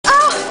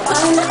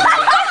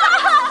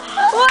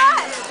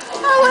What?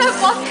 I have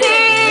 40.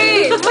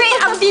 Wait,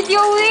 I'm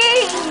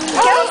videoing.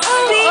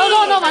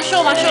 No, must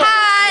show.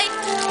 Hi,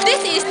 this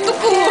is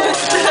Tukus,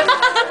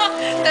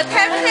 the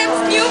Temtem's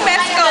new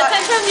mascot.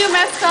 New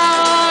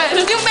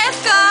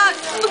mascot.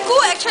 Tuku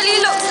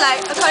actually looks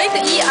like, according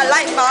to E, a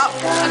light bulb.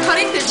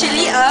 According to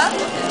Chili,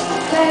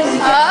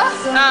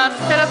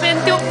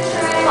 Philippine tube.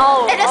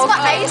 Oh, and that's what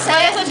I That's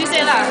said. what she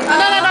said lah.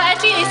 No,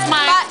 actually it's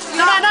my...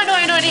 No,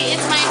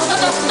 it's my...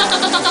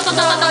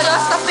 No,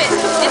 stop it.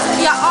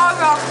 You're all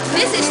wrong.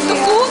 This is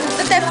Tuku,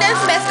 the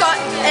Temtem's mascot,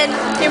 and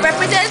it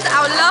represents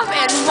our love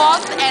and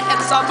warmth and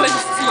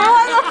absorbency.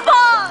 what the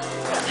fuck?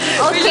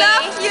 We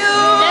love you.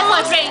 That's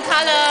what's red in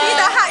color. See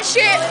the heart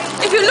shape?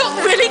 If you look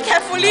really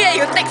carefully and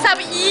you take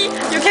some E,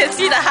 you can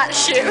see the heart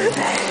shape.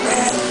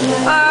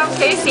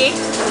 Can you see?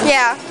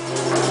 Yeah.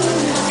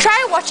 Try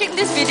watching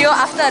this video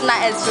after a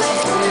night at zoo.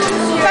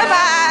 Bye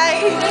bye.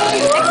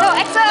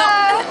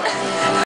 XOXO.